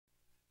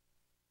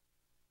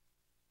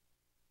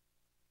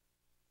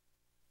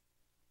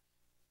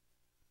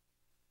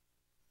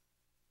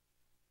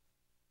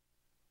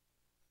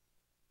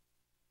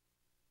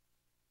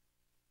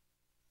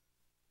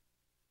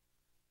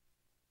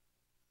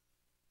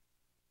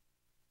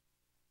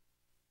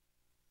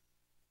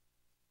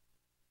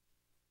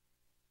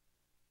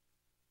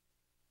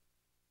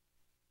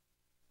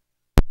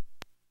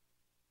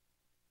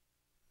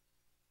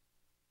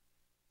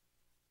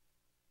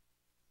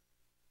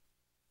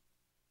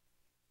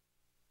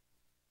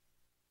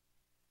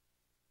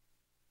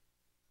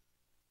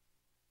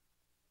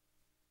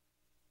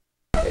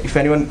if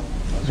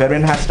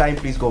anyone has time,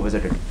 please go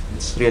visit it.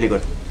 It's really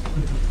good.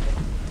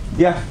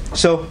 Yeah,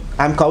 so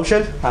I'm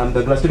Kaushal. I'm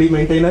the GlusterD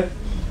maintainer.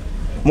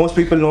 Most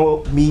people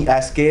know me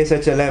as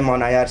KSHLM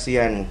on IRC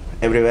and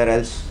everywhere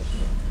else.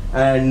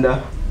 And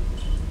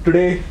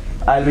today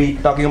I'll be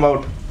talking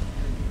about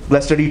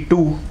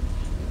GlusterD-2,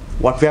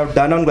 what we have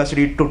done on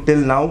GlusterD-2 till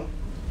now,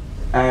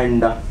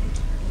 and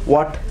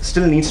what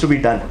still needs to be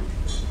done.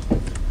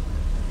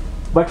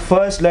 But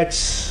first,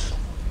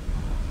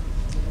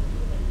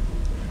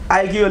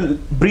 I'll give a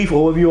brief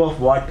overview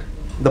of what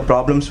the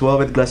problems were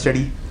with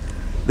GlusterD.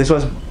 This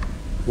was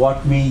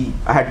what we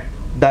had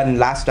done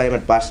last time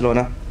at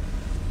Barcelona.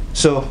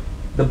 So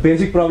the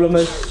basic problem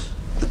is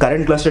the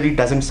current GlusterD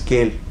doesn't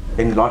scale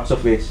in lots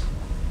of ways.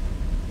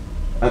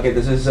 Okay,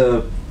 this is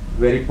a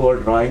very poor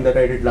drawing that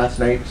I did last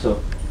night, so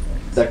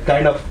that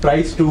kind of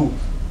tries to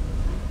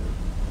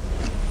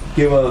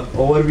give an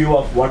overview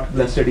of what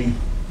GlusterD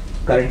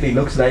currently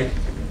looks like.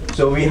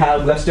 So we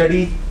have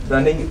GlusterD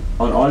running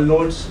on all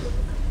nodes.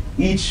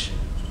 Each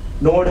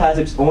node has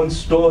its own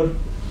store,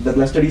 the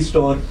GlusterD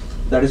store,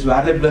 that is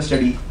valid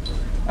GlusterD.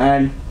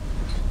 And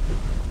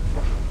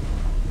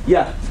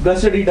yeah,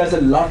 GlusterD does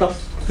a lot of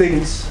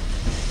things.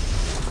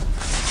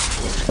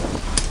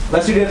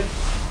 GlusterD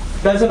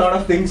does a lot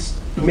of things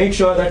to make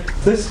sure that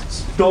this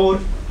store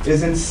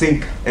is in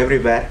sync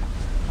everywhere.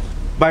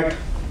 But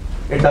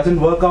it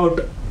doesn't work out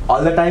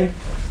all the time,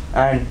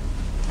 and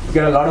you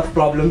get a lot of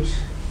problems.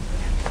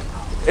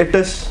 It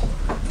is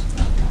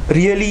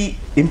really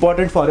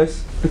important for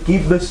us to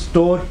keep the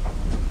store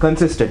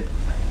consistent.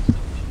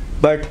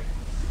 But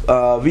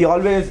we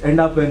always end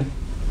up in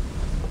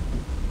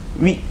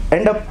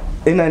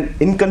an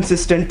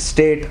inconsistent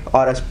state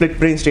or a split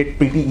brain state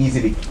pretty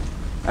easily.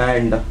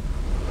 And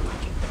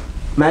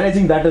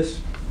managing that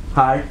is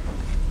hard.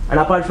 And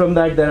apart from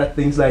that, there are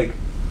things like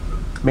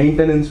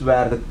maintenance,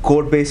 where the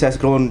code base has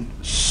grown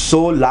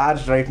so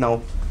large right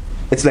now.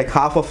 It's like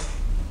half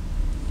of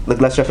the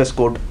GlusterFS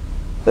code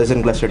is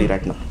in GlusterD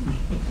right now.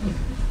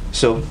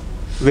 So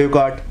we've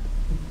got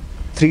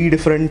 3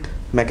 different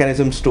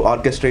mechanisms to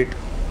orchestrate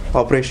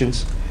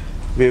operations.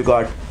 We've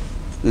got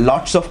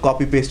lots of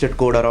copy-pasted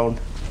code around.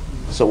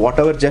 So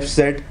whatever Jeff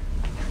said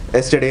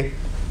yesterday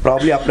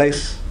probably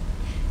applies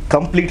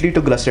completely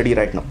to GlusterD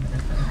right now.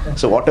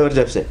 So whatever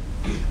Jeff said.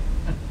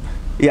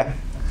 Yeah,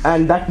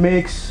 and that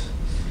makes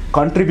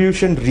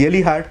contribution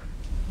really hard,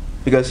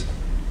 because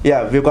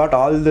yeah, we've got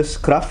all this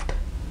cruft,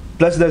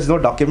 plus there's no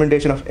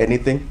documentation of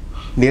anything,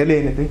 nearly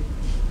anything.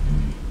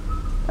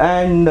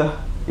 And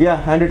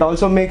yeah, and it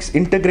also makes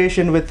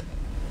integration with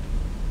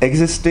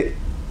existing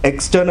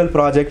external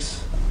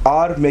projects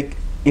or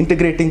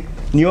integrating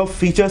newer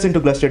features into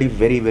GlusterD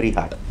very, very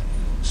hard.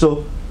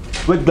 So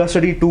with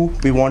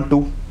GlusterD-2, we want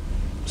to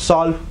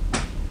solve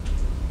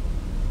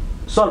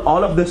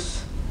all of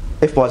this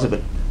if possible.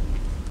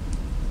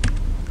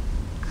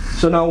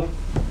 So now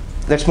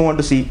let's move on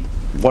to see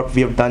what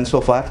we have done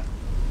so far.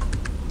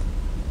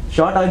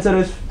 Short answer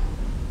is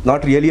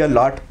not really a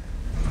lot.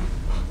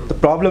 The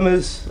problem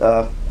is,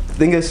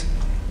 thing is,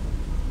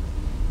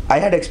 I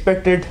had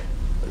expected,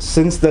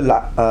 since the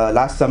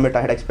last summit,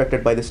 I had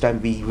expected by this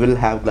time we will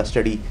have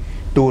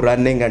GlusterD-2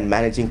 running and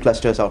managing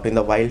clusters out in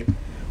the wild,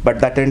 but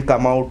that didn't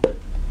come out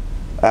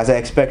as I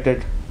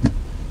expected,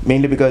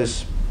 mainly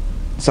because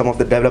some of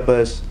the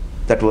developers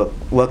that were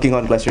working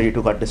on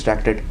GlusterD-2 got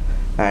distracted,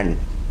 and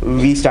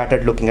we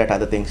started looking at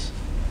other things.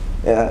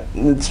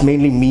 It's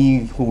mainly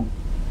me who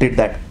did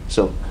that,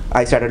 so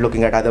I started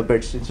looking at other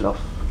bits instead of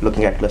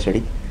looking at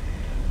GlusterD.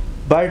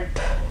 But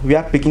we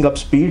are picking up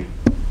speed.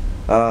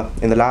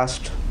 In the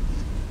last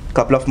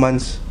couple of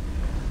months,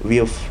 we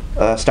have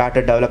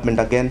started development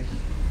again,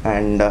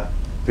 and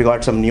we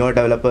got some newer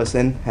developers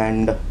in,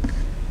 and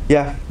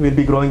yeah, we'll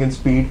be growing in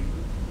speed,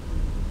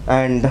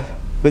 and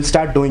we'll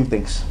start doing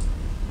things.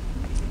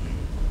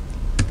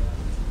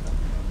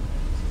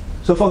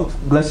 So for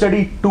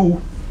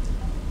GlusterD-2,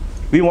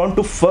 we want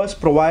to first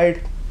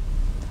provide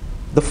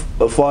a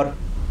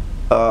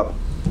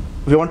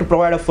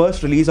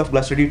first release of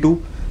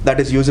GlusterD-2 that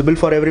is usable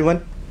for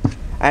everyone.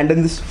 And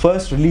in this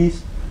first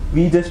release,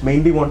 we just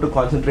mainly want to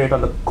concentrate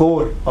on the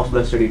core of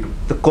GlusterD-2.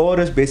 The core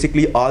is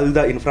basically all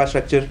the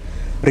infrastructure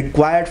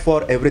required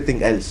for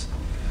everything else.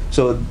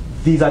 So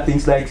these are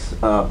things like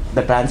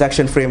the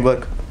transaction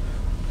framework,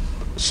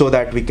 so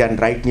that we can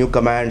write new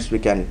commands, we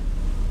can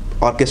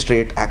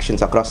orchestrate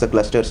actions across the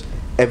clusters.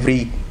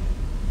 Every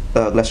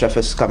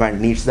GlusterFS command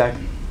needs that.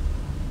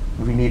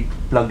 We need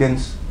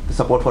plugins, the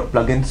support for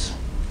plugins,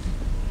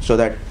 so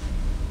that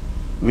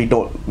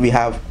we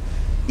have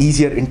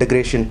easier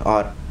integration,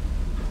 or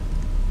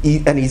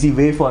an easy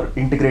way for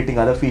integrating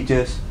other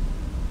features,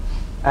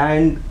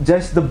 and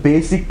just the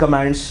basic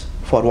commands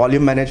for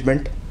volume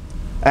management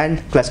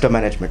and cluster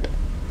management.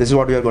 This is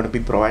what we are going to be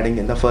providing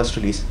in the first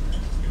release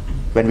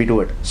when we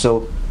do it.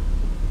 So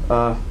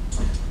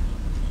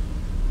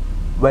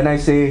when I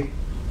say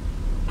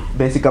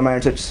basic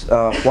commands, it's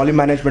volume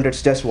management,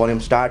 it's just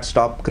volume start,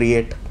 stop,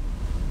 create,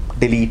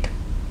 delete,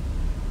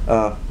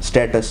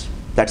 status,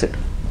 that's it.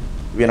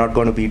 We are not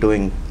going to be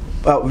doing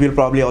we'll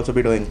probably also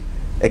be doing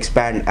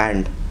expand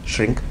and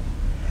shrink.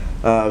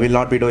 We'll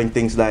not be doing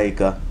things like,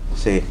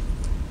 say,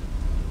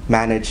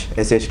 manage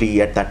SSD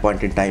at that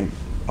point in time,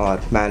 or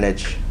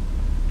manage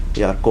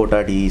your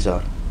quota Ds,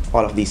 or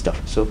all of these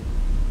stuff. So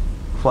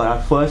for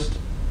our first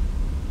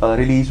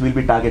release, we'll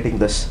be targeting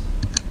this.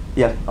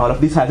 Yeah, all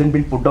of this hasn't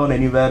been put down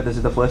anywhere. This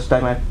is the first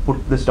time I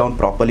put this down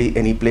properly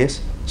any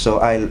place. So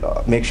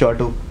I'll make sure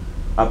to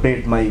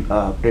update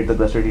the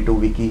GlusterD-2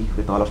 wiki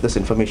with all of this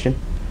information.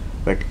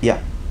 But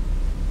yeah,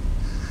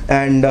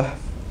 and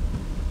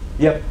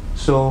yep.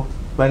 So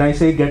when I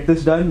say get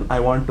this done, I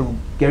want to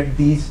get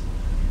these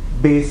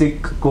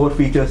basic core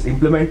features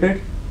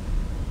implemented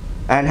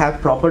and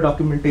have proper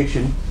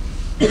documentation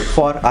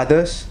for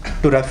others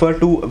to refer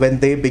to when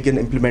they begin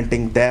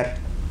implementing their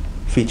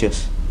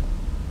features.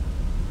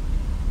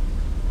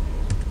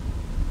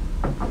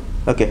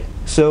 Okay,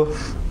 so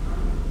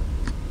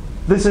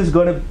this is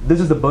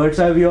the bird's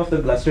eye view of the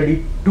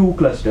GlusterD-2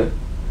 cluster.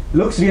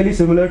 Looks really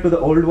similar to the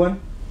old one,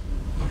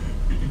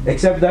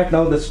 except that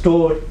now the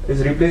store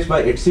is replaced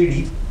by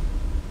etcd,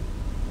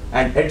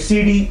 and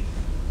etcd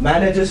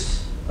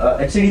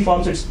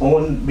forms its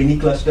own mini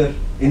cluster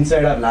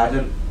inside our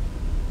larger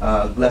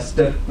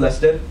Gluster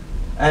cluster,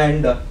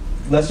 and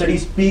GlusterD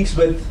speaks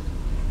with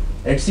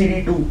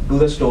etcd to do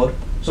the store.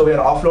 So we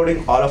are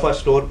offloading all of our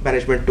store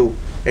management to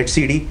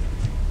etcd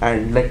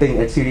and letting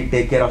etcd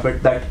take care of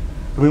it. That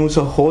removes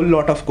a whole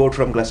lot of code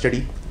from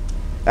GlusterD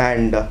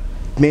and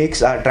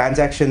makes our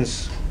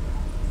transactions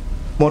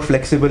more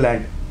flexible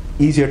and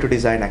easier to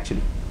design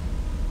actually.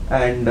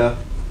 And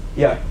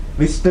yeah,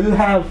 we still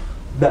have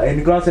the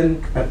n-cross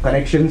and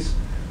connections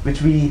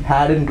which we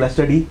had in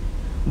GlusterD,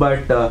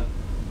 but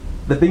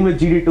the thing with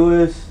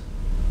GD2 is,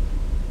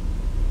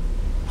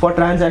 for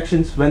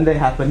transactions, when they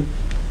happen,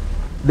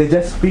 they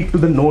just speak to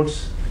the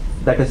nodes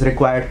that is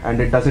required, and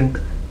it doesn't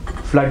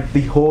flood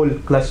the whole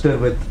cluster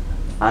with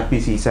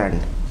RPCs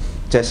and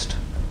just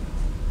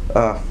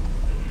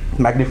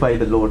magnify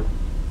the load.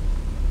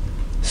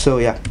 So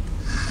yeah,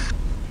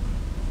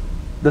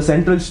 the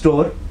central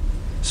store.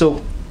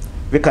 So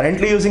we're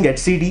currently using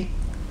etcd,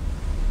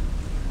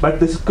 but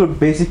this could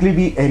basically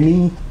be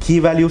any key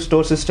value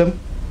store system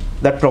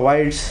that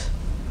provides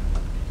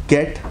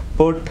get,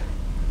 put,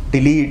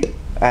 delete,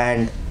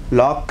 and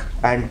lock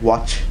and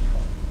watch.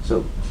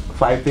 So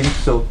 5 things.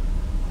 So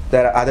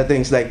there are other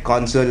things like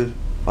console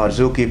or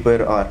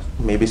zookeeper, or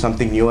maybe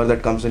something newer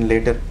that comes in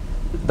later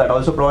that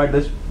also provide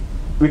this.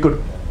 We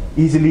could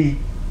easily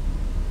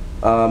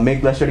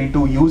make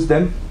GlusterD-2 use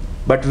them,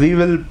 but we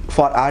will,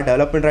 for our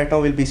development right now,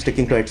 we'll be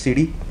sticking to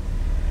etcd.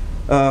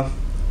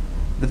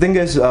 The thing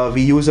is,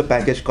 we use a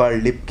package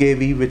called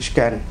libkv which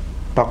can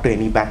talk to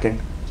any backend.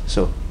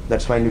 So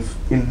that's fine. If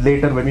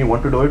later when we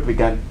want to do it, we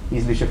can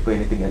easily shift to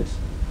anything else.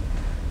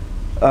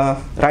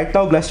 Right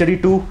now,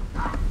 GlusterD-2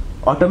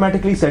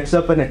 automatically sets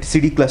up an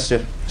etcd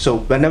cluster. So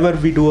whenever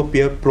we do a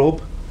peer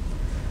probe,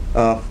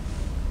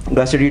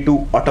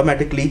 GlusterD-2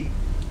 automatically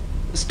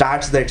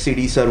starts the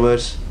etcd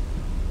servers,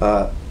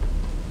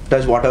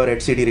 does whatever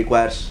etcd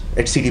requires,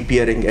 etcd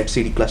peering,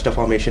 etcd cluster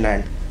formation,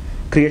 and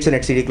creates an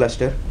etcd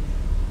cluster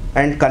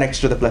and connects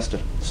to the cluster.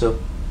 So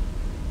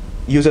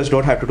users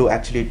don't have to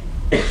actually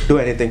do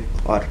anything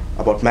or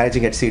about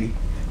managing etcd,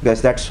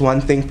 because that's one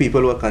thing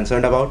people were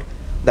concerned about,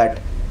 that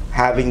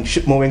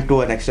moving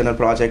to an external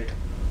project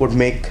would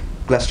make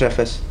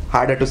GlusterFS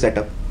harder to set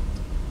up.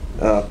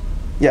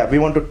 Yeah, we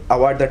want to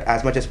avoid that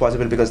as much as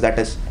possible, because that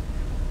is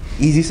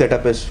easy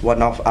setup is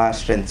one of our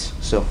strengths.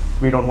 So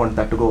we don't want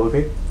that to go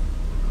away.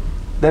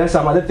 There are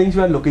some other things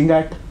we are looking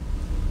at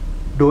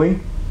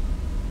doing.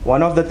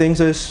 One of the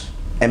things is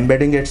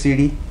embedding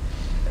etcd.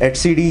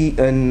 Etcd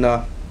in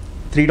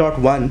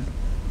 3.1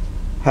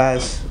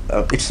 has,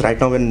 it's right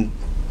now in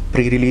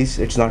pre-release,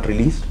 it's not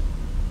released.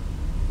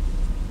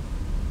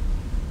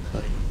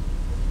 Sorry.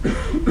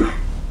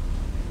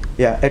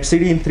 Yeah,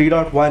 etcd in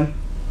 3.1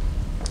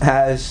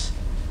 has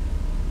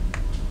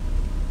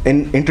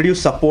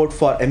introduced support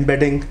for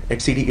embedding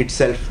etcd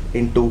itself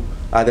into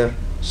other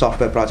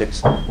software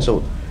projects.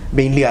 So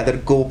mainly other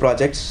Go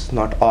projects,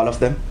 not all of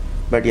them,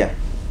 but yeah,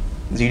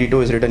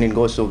 GD2 is written in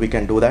Go, so we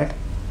can do that.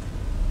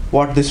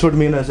 What this would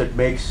mean is it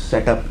makes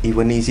setup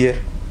even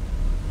easier.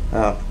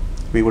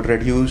 We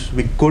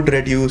could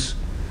reduce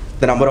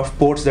the number of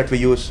ports that we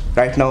use.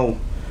 Right now,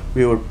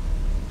 we would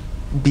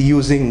be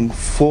using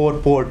 4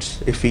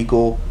 ports if we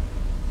go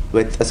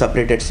with a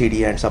separate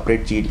etcd and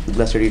separate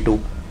GlusterD-2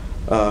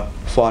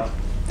 for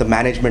the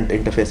management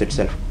interface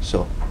itself.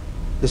 So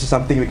this is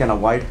something we can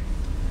avoid.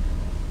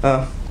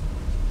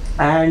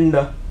 And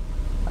there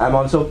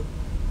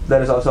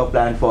is also a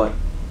plan for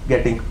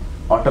getting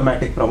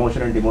automatic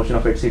promotion and demotion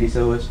of etcd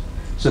servers.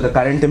 So the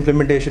current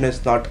implementation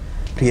is not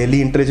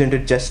really intelligent.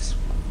 It just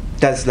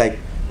does like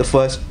the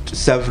first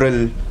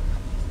several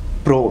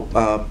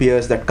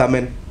peers that come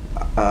in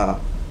are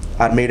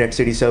made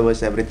etcd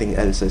servers. Everything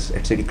else is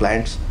etcd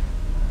clients.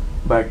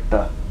 But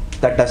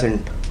that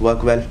doesn't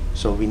work well.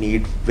 So we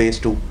need ways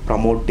to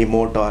promote,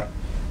 demote, or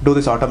do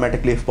this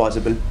automatically if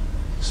possible.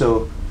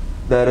 So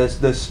there is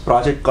this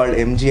project called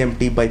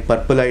MGMT by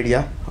Purple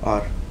Idea,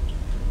 or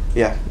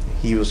yeah,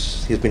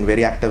 he's been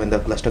very active in the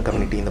Gluster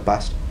community in the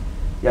past.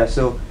 Yeah,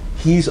 so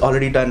he's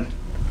already done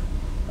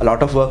a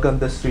lot of work on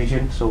this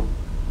region, so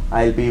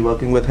I'll be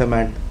working with him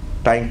and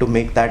trying to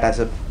make that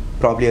as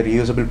probably a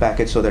reusable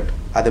package so that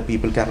other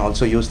people can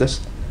also use this.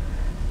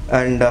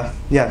 And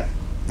yeah,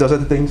 those are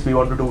the things we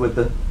want to do with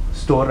the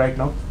store right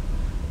now.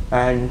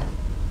 And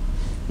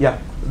yeah,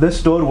 this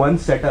store,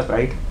 once set up,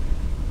 right,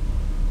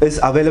 is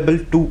available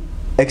to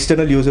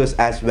external users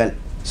as well.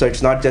 So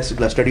it's not just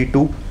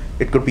GlusterD-2,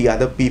 it could be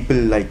other people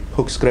like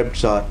Hook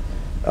Scripts or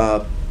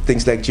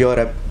things like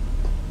GeoRep,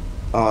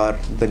 or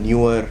the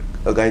newer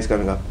guys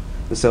coming up,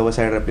 the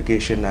server-side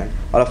replication, and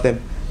all of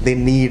them, they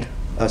need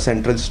a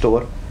central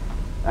store.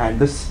 And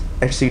this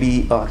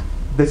HCD,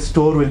 this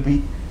store will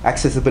be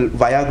accessible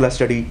via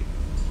GlusterD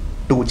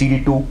to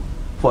GD2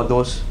 for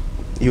those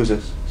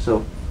users.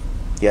 So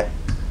yeah.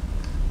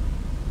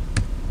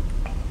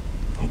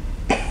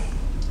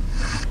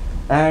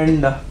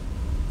 And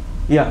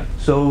yeah,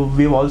 so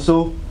we've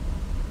also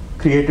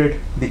created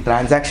the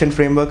transaction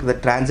framework. The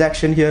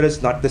transaction here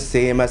is not the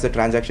same as the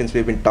transactions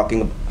we've been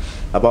talking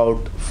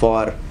about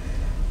for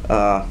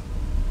all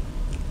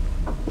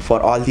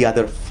the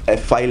other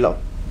file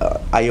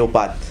IO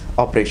path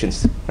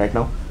operations right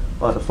now,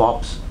 or the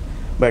FOPs.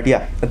 But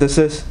yeah, this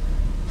is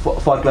for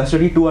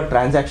GlusterD-2. A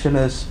transaction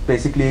is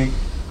basically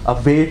a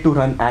way to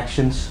run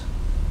actions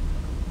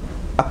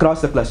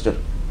across the cluster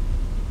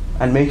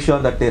and make sure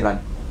that they run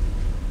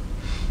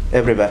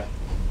everywhere.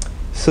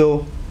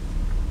 So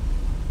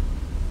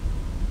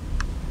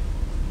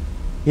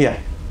yeah,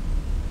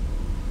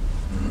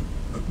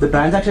 the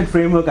transaction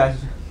framework as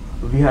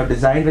we have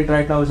designed it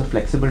right now is a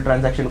flexible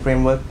transaction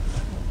framework.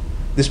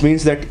 This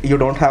means that you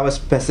don't have a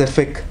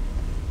specific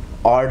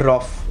order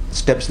of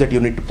steps that you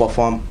need to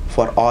perform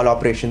for all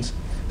operations.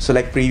 So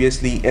like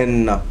previously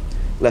in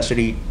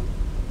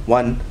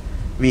GlusterD-1,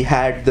 we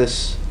had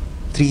this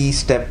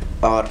 3-step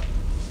or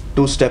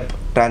 2-step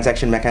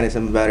transaction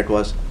mechanism where it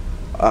was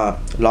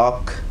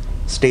lock,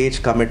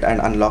 stage, commit, and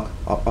unlock.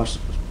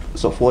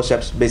 So 4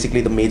 steps.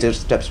 Basically, the major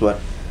steps were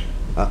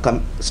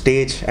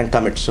stage and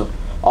commit. So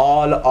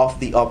all of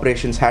the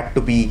operations had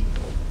to be,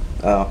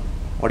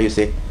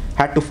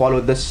 had to follow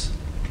this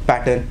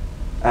pattern.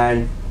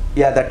 And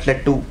yeah, that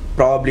led to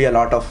probably a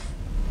lot of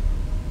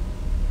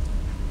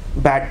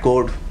bad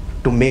code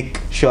to make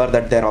sure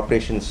that their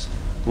operations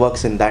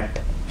works in that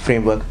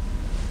framework.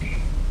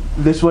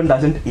 This one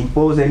doesn't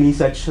impose any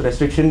such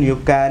restriction. You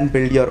can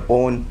build your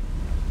own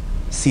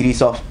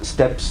series of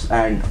steps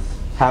and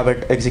have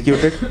it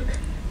executed.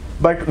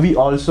 But we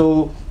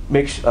also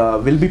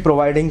will be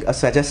providing a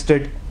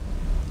suggested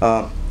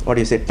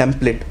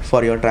template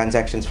for your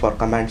transactions, for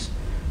commands,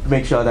 to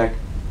make sure that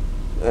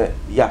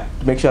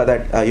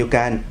you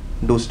can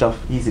do stuff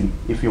easily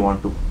if you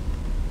want to.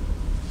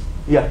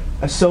 Yeah,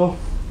 so,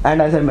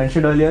 and as I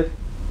mentioned earlier,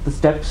 the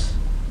steps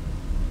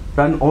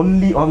run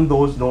only on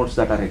those nodes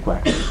that are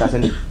required. It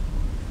doesn't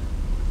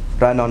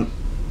run on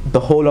the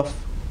whole of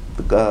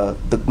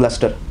the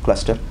Gluster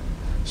cluster.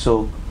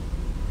 So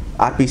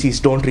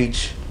RPCs don't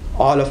reach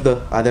all of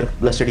the other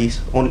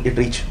GlusterDs. It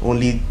reach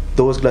only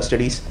those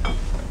GlusterDs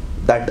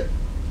that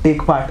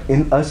take part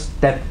in a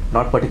step,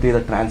 not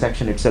particularly the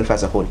transaction itself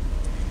as a whole.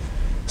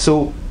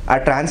 So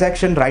a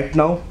transaction right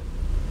now,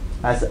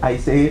 as I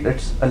say,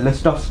 it's a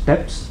list of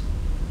steps.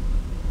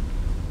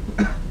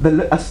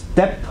 A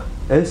step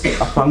is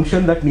a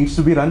function that needs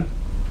to be run,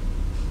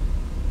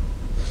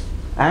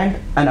 and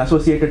an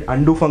associated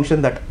undo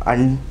function that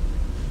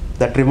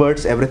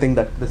reverts everything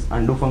that this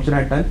undo function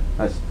had done,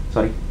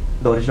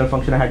 the original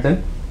function I had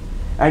done,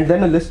 and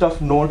then a list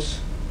of nodes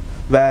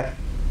where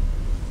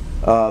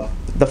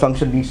the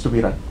function needs to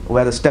be run,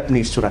 where the step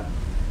needs to run.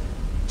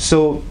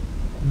 So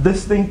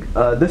this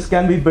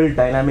can be built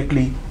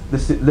dynamically.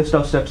 This list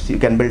of steps you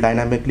can build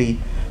dynamically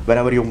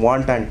whenever you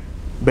want, and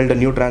build a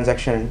new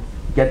transaction,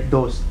 get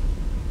those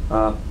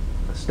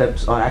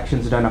steps or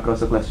actions done across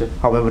the cluster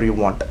however you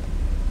want.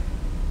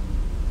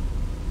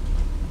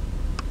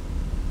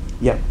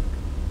 Yeah,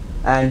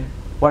 and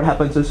what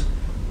happens is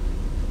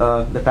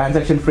the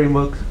transaction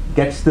framework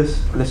gets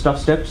this list of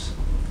steps.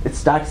 It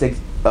starts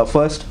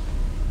first,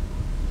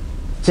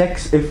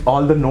 checks if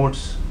all the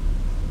nodes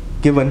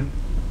given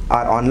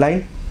are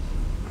online,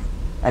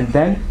 and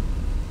then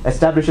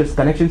establishes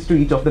connections to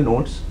each of the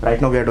nodes.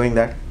 Right now we are doing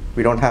that.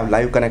 We don't have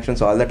live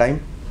connections all the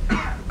time.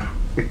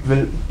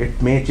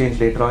 It may change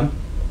later on.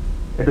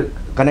 It will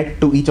connect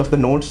to each of the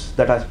nodes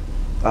that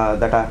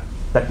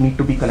need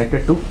to be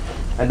connected to,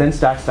 and then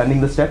starts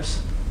running the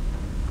steps.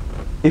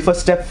 If a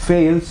step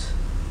fails,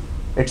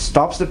 it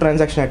stops the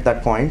transaction at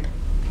that point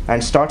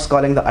and starts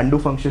calling the undo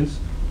functions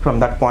from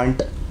that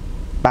point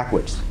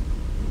backwards,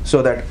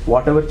 so that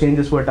whatever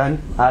changes were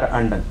done are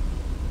undone.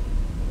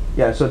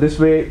 Yeah, so this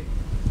way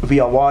we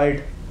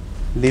avoid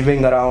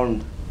leaving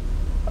around,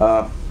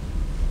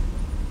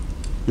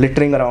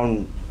 littering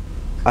around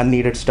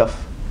unneeded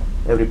stuff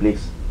every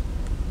place.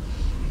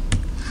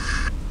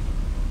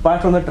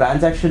 Apart from the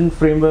transaction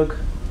framework,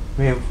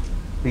 we have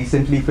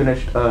recently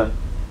finished a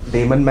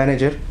daemon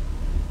manager.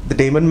 The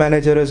daemon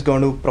manager is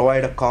going to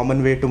provide a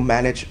common way to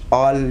manage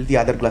all the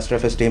other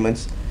GlusterFS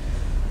daemons.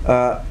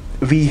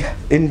 We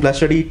in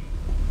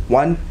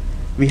GlusterD-1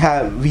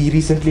 we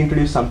recently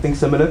introduced something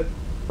similar,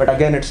 but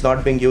again it's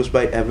not being used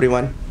by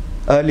everyone.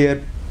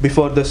 Earlier,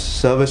 before this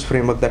service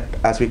framework, that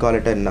as we call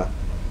it in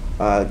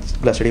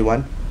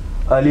GlusterD-1,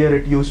 earlier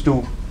it used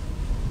to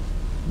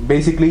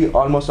basically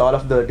almost all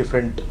of the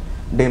different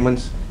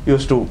daemons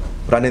used to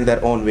run in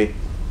their own way.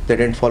 They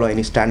didn't follow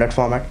any standard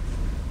format.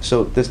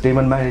 So this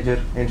daemon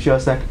manager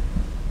ensures that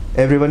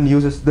everyone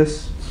uses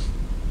this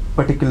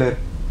particular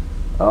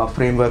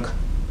framework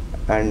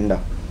and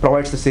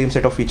provides the same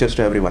set of features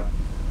to everyone.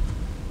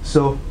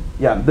 So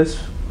yeah,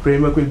 this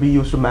framework will be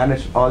used to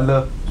manage all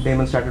the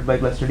daemons started by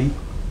GlusterD,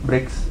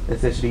 bricks,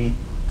 SHD,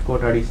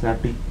 CodeReady,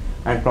 Snapd,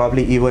 and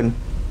probably even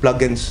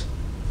plugins,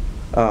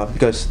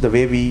 because the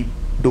way we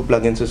do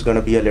plugins is going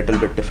to be a little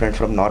bit different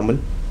from normal.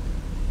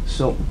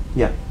 So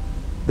yeah,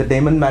 the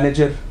daemon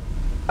manager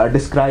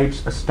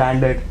describes a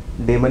standard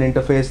daemon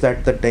interface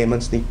that the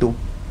daemons need to,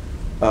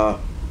 or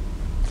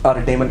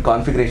a daemon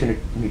configuration. It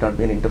need not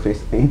be an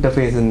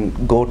interface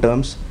in Go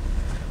terms,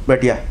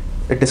 but yeah,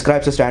 it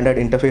describes a standard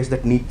interface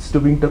that needs to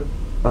be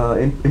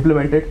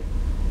implemented,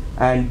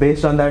 and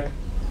based on that,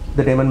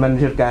 the daemon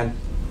manager can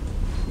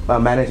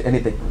manage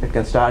anything. It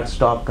can start,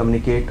 stop,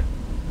 communicate,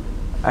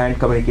 and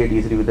communicate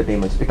easily with the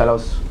daemons.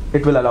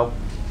 It will allow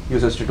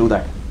users to do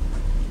that.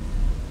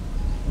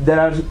 There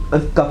are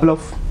a couple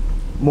of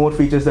more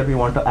features that we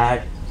want to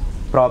add,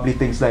 probably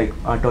things like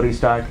auto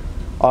restart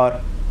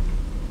or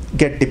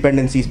get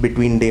dependencies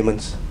between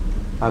daemons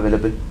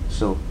available.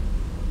 So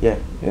yeah,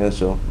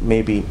 so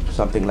maybe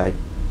something like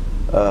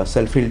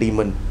self-heal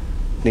daemon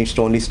needs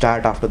to only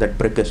start after that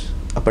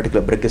a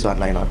particular brick is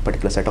online or a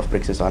particular set of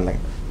bricks is online.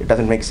 It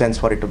doesn't make sense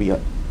for it to be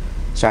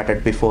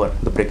started before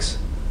the bricks.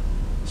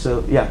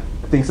 So yeah,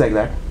 things like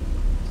that.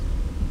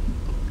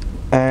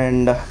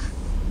 And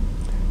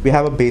we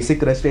have a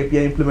basic REST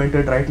API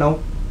implemented right now.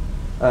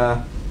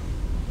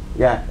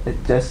 Yeah, it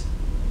just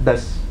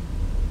does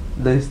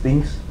these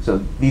things. So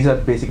these are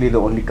basically the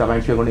only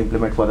commands we're going to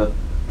implement for the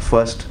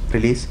first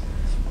release.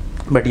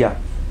 But yeah,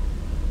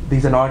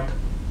 these are not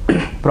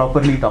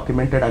properly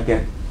documented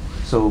again.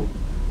 So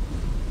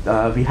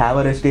we have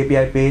a REST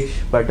API page,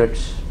 but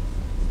it's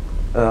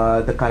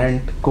the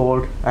current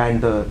code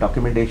and the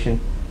documentation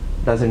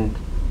doesn't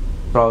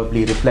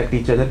probably reflect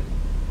each other.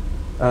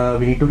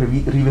 We need to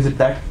revisit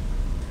that,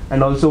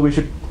 and also we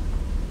should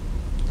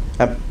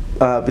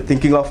be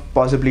thinking of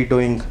possibly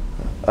doing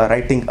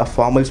writing a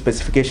formal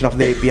specification of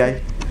the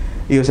API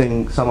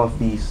using some of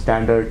these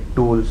standard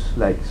tools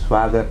like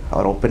Swagger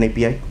or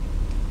OpenAPI.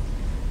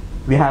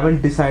 We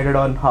haven't decided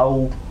on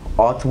how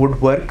auth would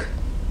work,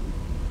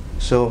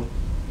 so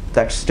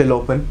that's still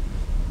open.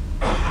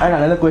 And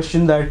another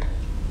question that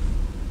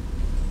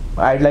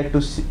I'd like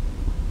to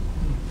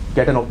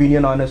get an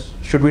opinion on is,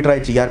 should we try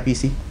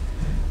gRPC?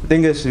 The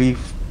thing is,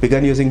 we've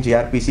begun using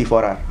gRPC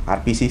for our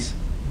RPCs,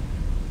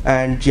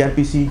 and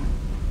gRPC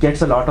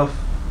gets a lot of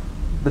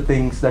the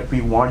things that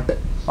we want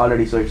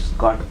already. So it's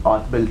got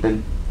auth built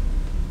in,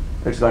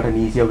 it's got an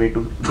easier way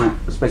to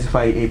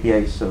specify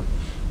APIs. So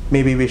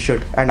maybe we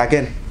should, and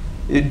again,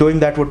 doing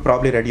that would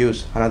probably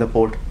reduce another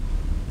port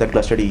that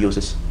GlusterD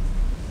uses.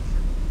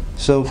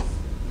 So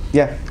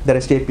yeah, the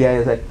REST API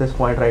is at this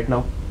point right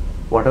now.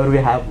 Whatever we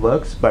have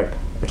works, but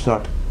it's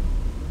not,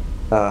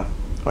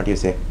 what do you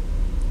say?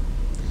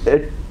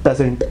 It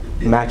doesn't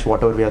match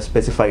whatever we have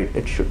specified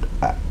it should,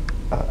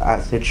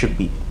 as it should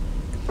be.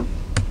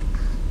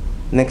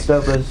 Next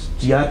up is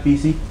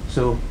gRPC.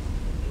 So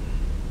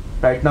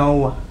right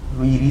now,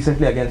 we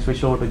recently again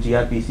switched over to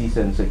gRPC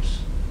since it's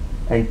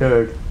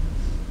entered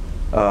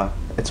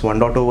its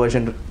 1.0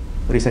 version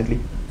recently.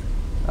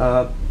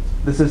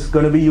 This is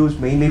going to be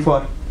used mainly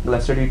for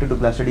GlusterD to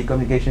GlusterD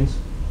communications.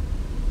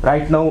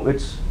 Right now,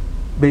 it's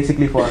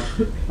basically for,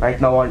 right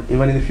now and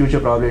even in the future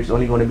probably it's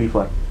only going to be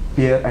for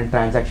peer and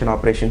transaction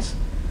operations.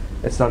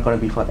 It's not going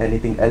to be for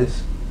anything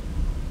else.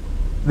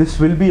 This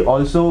will be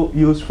also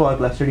used for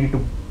GlusterD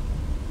to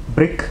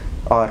brick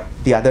or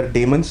the other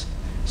daemons.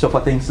 So for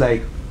things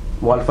like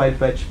wall file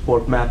fetch,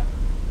 port map,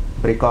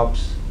 brick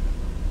ops,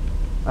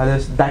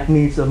 others, that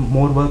needs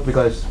more work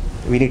because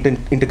we need to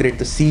integrate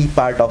the C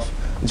part of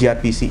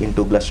gRPC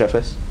into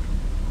GlusterFS.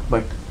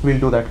 But we'll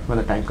do that when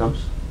the time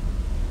comes.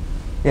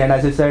 Yeah, and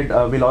as I said,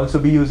 we'll also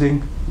be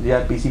using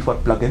gRPC for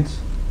plugins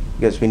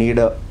because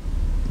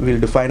we'll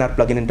define our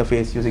plugin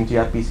interface using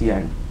gRPC,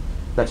 and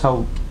that's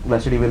how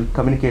GlusterD will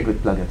communicate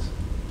with plugins.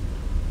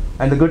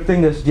 And the good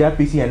thing is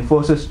gRPC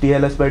enforces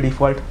TLS by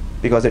default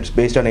because it's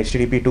based on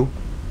HTTP2,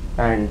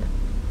 and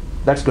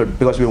that's good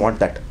because we want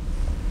that.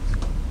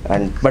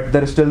 But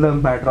there is still the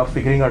matter of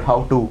figuring out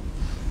how to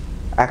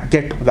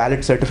get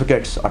valid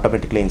certificates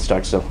automatically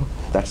installed. So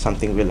that's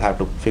something we'll have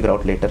to figure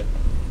out later.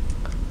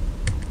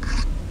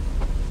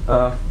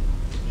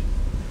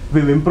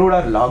 We've improved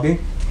our logging,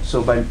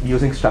 so by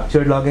using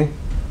structured logging.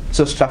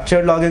 So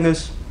structured logging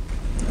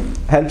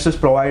helps us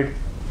provide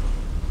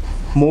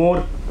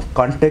more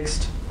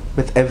context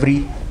with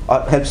every,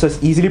 or helps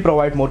us easily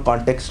provide more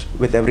context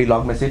with every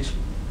log message.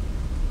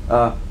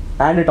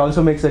 And it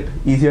also makes it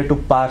easier to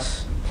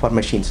parse for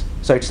machines.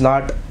 So it's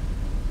not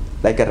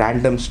like a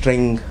random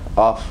string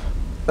of,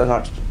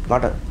 not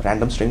a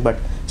random string, but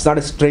it's not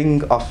a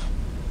string of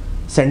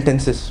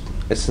sentences.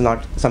 It's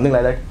not something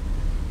like that.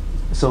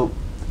 So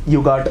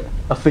you got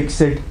a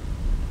fixed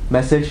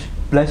message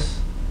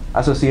plus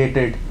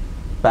associated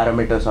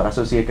parameters or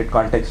associated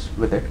context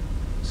with it.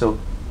 So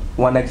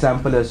one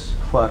example is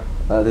for,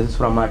 this is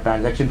from our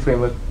transaction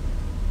framework.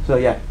 So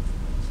yeah,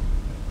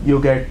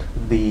 you get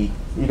a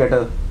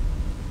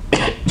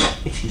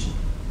excuse me,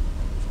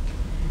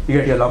 you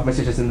get your log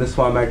messages in this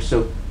format.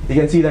 So you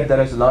can see that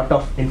there is a lot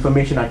of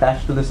information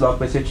attached to this log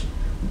message,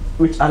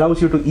 which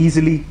allows you to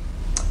easily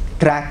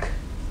track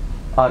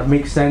or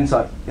make sense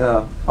or,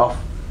 of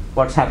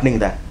what's happening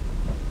there.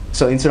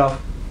 So instead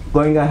of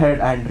going ahead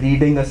and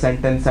reading a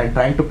sentence and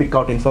trying to pick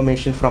out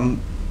information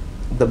from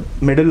the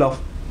middle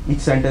of each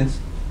sentence,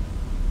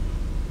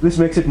 this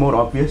makes it more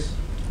obvious.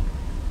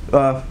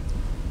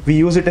 We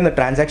use it in the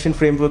transaction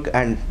framework,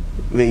 and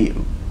we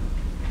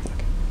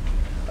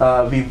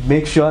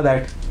make sure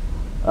that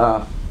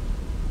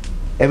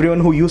everyone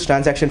who uses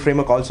transaction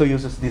framework also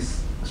uses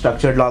this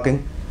structured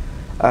logging.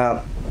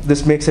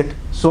 This makes it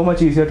so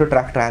much easier to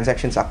track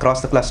transactions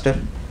across the cluster.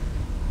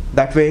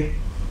 That way,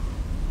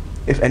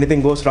 if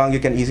anything goes wrong, you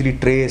can easily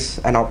trace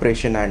an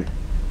operation and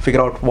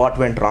figure out what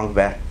went wrong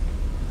where.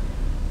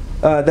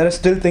 There are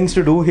still things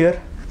to do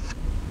here.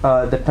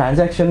 The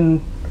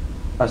transaction,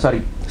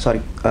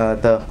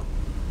 the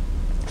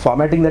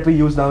formatting that we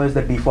use now is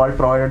the default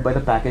provided by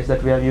the package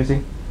that we are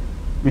using.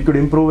 We could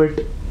improve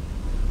it,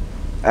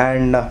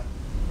 and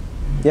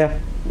yeah,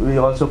 we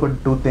also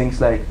could do things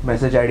like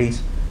message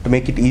IDs to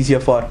make it easier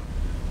for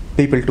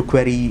people to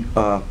query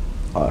or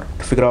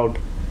to figure out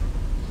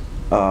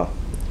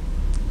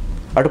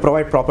or to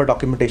provide proper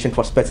documentation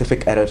for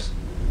specific errors.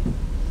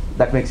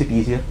 That makes it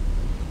easier.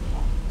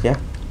 Yeah.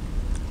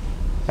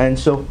 And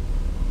so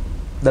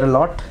there are a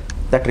lot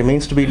that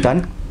remains to be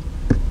done.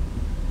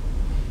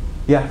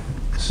 Yeah.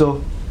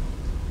 So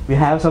we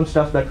have some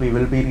stuff that we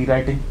will be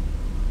rewriting.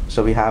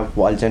 So we have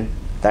Volgen,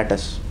 that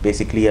is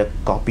basically a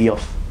copy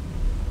of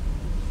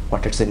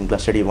what it's in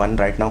GlusterD-1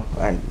 right now,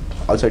 and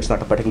also it's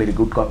not a particularly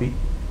good copy.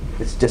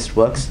 It just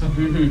works.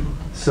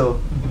 So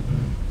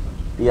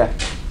yeah,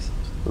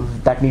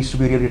 that needs to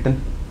be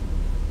rewritten.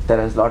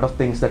 There is a lot of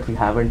things that we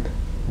haven't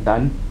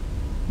done,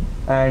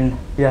 and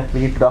yeah,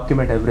 we need to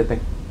document everything.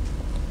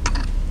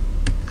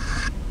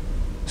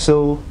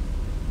 So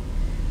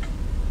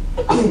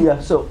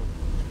yeah, so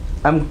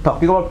I'm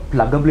talking about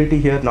pluggability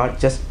here, not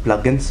just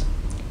plugins,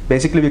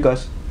 basically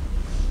because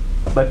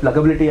by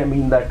pluggability I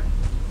mean that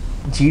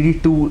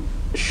GD2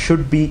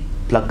 should be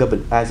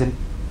pluggable, as in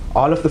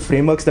all of the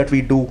frameworks that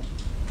we do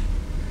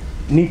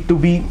need to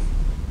be,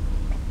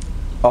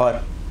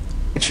 or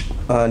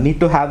need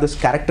to have this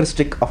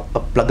characteristic of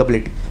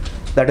pluggability.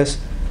 That is,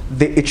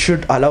 it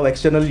should allow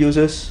external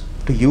users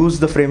to use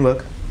the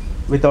framework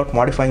without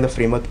modifying the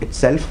framework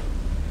itself,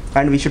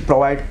 and we should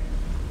provide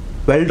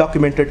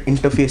well-documented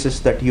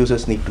interfaces that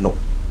users need to know.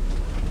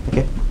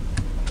 Okay,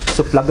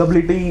 so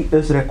pluggability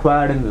is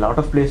required in a lot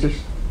of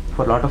places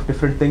for a lot of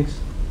different things.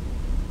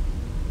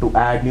 To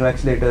add new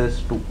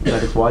accelerators,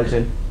 that is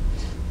Volgen,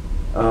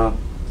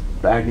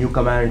 to add new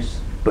commands,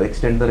 to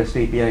extend the REST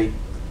API,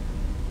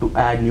 to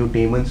add new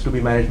daemons to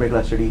be managed by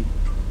GlusterD,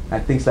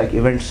 and things like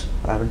events.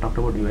 I haven't talked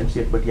about events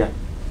yet, but yeah.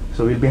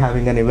 So we'll be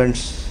having an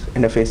events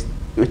interface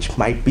which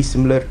might be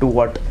similar to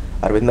what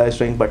Arvinda is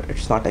doing, but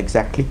it's not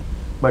exactly.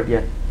 But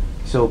yeah,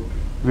 so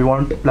we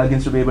want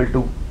plugins to be able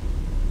to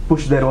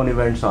push their own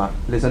events or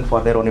listen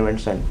for their own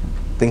events and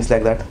things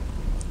like that.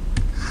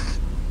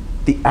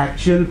 The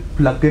actual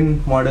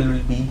plugin model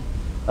will be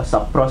a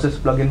sub-process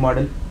plugin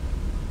model,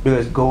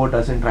 because Go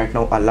doesn't right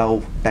now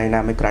allow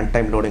dynamic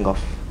runtime loading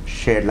of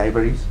shared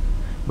libraries.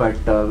 But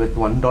with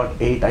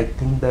 1.8, I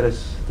think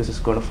this is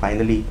going to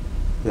finally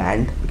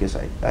land, because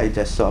I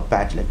just saw a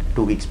patch like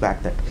 2 weeks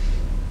back that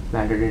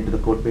landed into the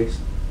code base.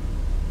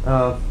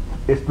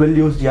 It will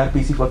use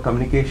gRPC for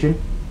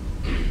communication,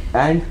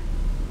 and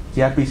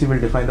gRPC will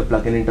define the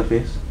plugin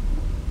interface.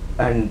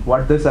 And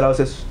what this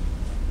allows is,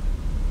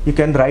 you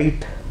can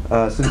write,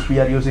 since we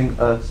are using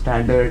a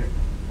standard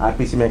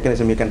RPC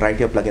mechanism, you can write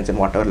your plugins in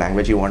whatever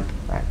language you want,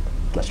 and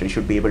GlusterD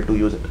should be able to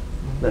use it.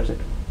 That's it.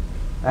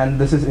 And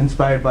this is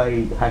inspired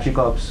by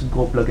HashiCorp's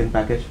Go plugin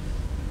package.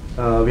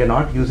 We are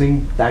not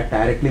using that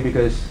directly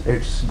because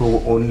it's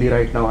Go only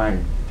right now,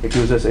 and it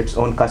uses its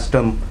own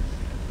custom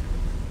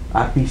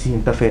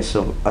RPC interface,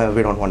 so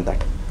we don't want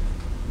that.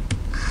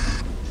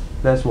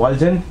 There's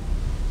Volgen.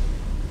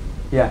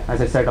 Yeah,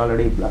 as I said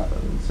already,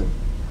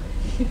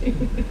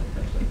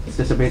 it's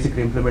just a basic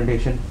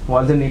implementation.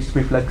 Volgen needs to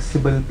be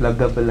flexible,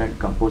 pluggable, and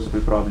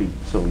composable probably,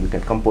 so you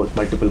can compose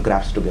multiple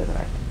graphs together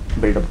and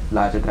build a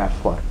larger graph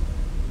for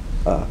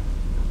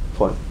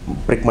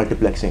brick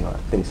multiplexing or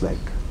things like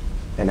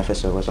NFS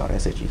servers or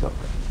SHE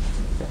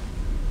software.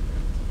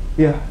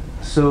 Yeah,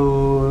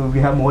 so we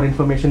have more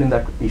information in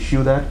that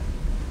issue there.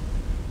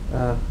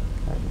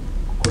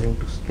 going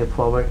to skip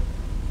forward.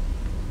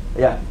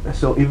 Yeah,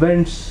 so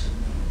events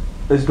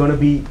is going to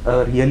be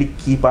a really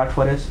key part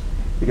for us,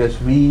 because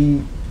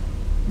we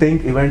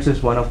think events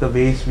is one of the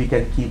ways we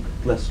can keep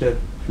Gluster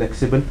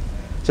flexible.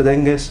 So the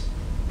thing is,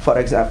 for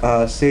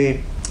example,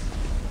 say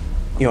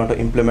you want to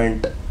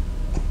implement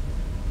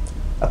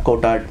a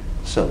Cotard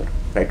server,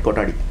 right?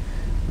 Cotard.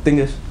 The thing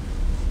is,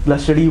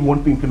 GlusterD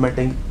won't be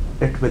implementing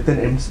it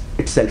within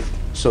itself.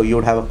 So you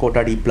would have a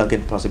Cotard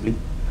plugin possibly.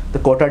 The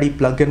Cotard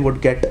plugin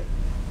would get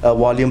a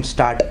volume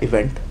start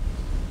event,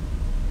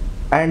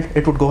 and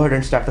it would go ahead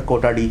and start the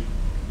Cotard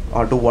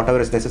or do whatever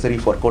is necessary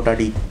for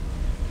Cotard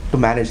to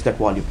manage that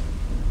volume.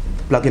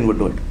 The plugin would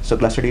do it. So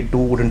GlusterD-2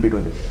 wouldn't be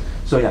doing it.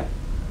 So yeah,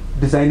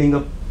 designing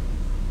a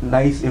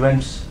nice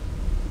events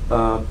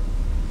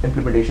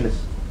implementation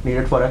is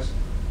needed for us.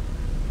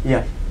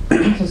 Yeah.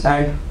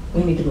 And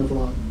we need to move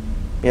along.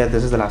 Yeah,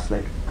 this is the last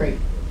slide. Great.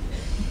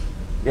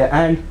 Yeah,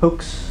 and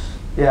hooks.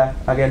 Yeah,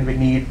 again, we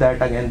need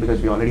that again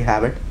because we already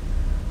have it.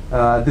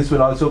 This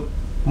will also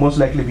most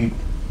likely be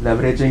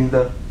leveraging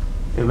the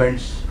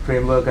events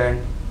framework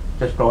and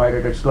just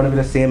provided it's going to be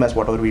the same as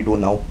whatever we do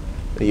now.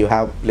 You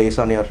have place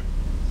on your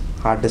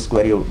hard disk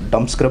where you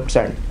dump scripts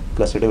and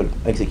GlusterD will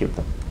execute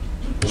them.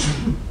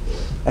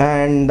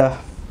 And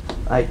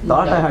I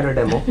thought I had a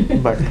demo,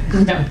 but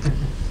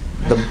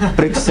the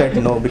bricks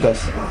said no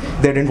because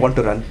they didn't want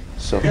to run.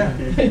 So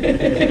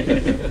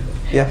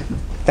yeah,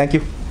 thank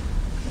you.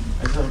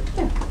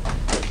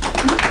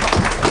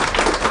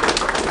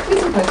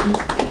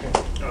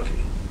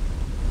 Okay.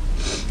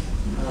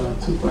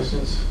 Two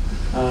questions.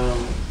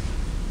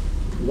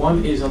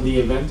 One is on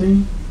the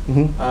eventing.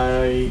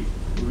 I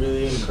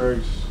really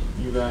encourage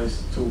you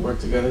guys to work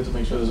together to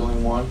make sure there's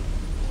only one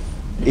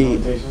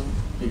implementation,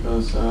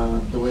 because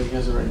the way he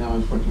has it right now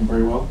is working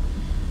very well.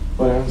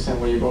 But I understand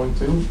where you're going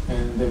to,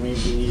 and there may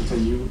be needs that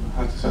you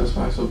have to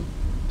satisfy, so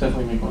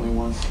definitely make only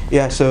one.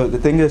 Yeah, so the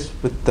thing is,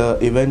 with the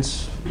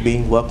events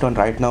being worked on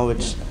right now,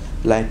 it's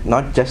like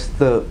not just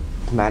the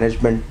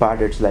management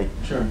part, it's like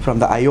from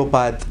the IO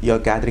path, you're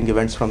gathering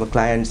events from the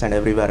clients and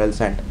everywhere else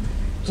and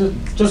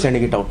just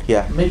sending it out.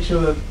 Yeah. Make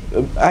sure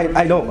that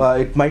I know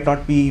it might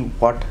not be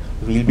what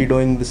we'll be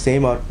doing the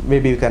same, or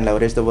maybe we can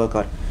leverage the work,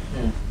 or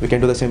we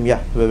can do the same.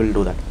 Yeah, we will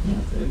do that.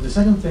 Yeah. The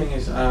second thing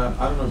is, I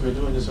don't know if you're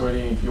doing this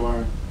already. If you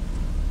are,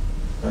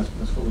 that's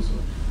cool. So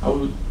I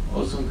would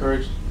also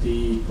encourage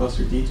the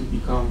GlusterD to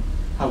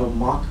have a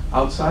mock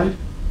outside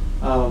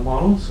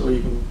model, so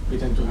you can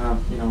pretend to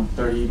have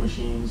 30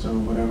 machines or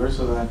whatever,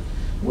 so that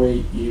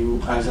way you,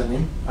 as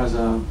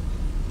a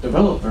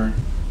developer,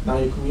 now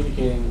you're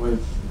communicating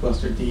with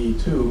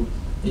GlusterD-2,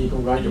 and you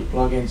can write your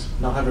plugins,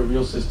 not have a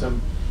real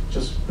system,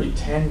 just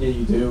pretend that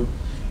you do,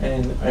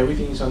 and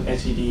everything is on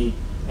etcd,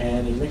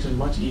 and it makes it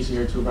much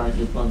easier to write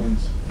your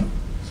plugins.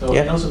 So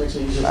it also makes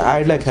it easier.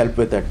 I'd like help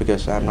with that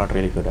because I'm not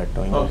really good at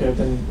doing Okay,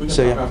 then we can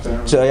talk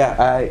after. So yeah,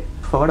 I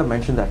forgot to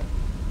mention that.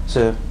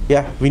 So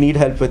yeah, we need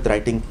help with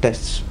writing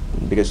tests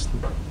because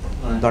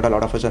not a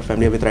lot of us are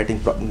familiar with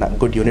writing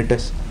good unit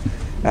tests,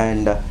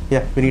 and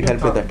yeah, we need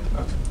help with that.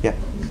 Yeah.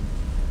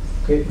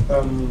 Okay,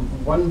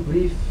 one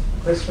brief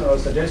question or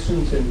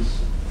suggestion,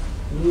 since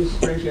Louis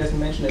frankly hasn't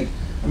mentioned it.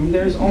 I mean,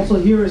 there is also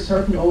here a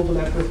certain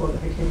overlap with what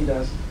Hekeli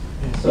does.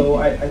 So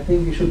I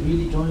think we should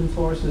really join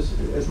forces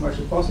as much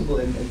as possible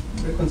and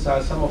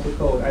reconcile some of the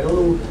code. I don't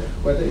know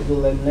whether it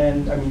will then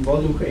land, I mean,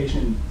 volume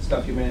creation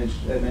stuff you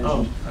mentioned.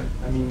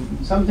 I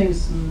mean, some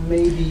things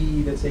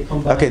maybe, let's say,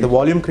 combined. Okay, the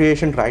volume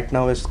creation right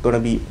now is going to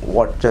be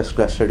what just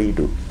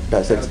GlusterD-2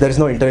 does. There is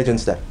no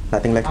intelligence there,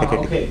 nothing like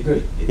Hekeli. Okay,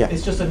 good.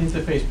 It's just an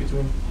interface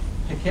between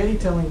Hekeli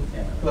telling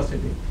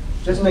GlusterD.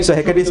 So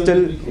Hekeli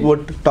still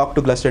would talk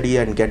to GlusterD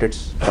and get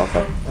its talk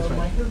up.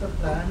 Michael, the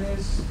plan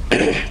is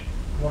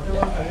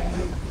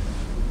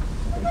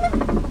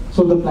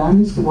So the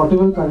plan is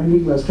whatever currently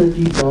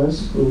GlusterD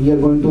does, we are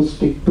going to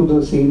stick to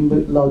the same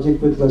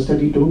logic with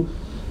GlusterD-2.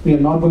 We are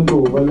not going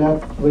to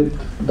overlap with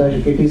the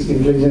Hekeli's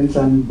intelligence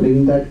and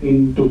bring that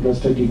into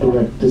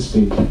GlusterD-2 at this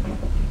stage.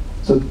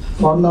 So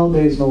for now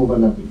there is no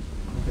overlapping.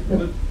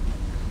 Yeah.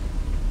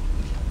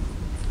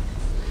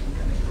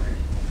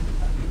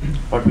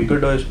 What we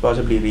could do is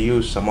possibly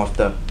reuse some of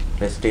the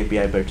REST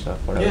API bits or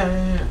whatever.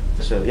 Yeah.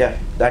 So yeah,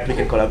 that we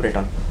can collaborate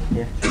on.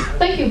 Yeah.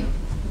 Thank you.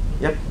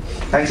 Yep.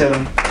 Thanks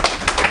everyone.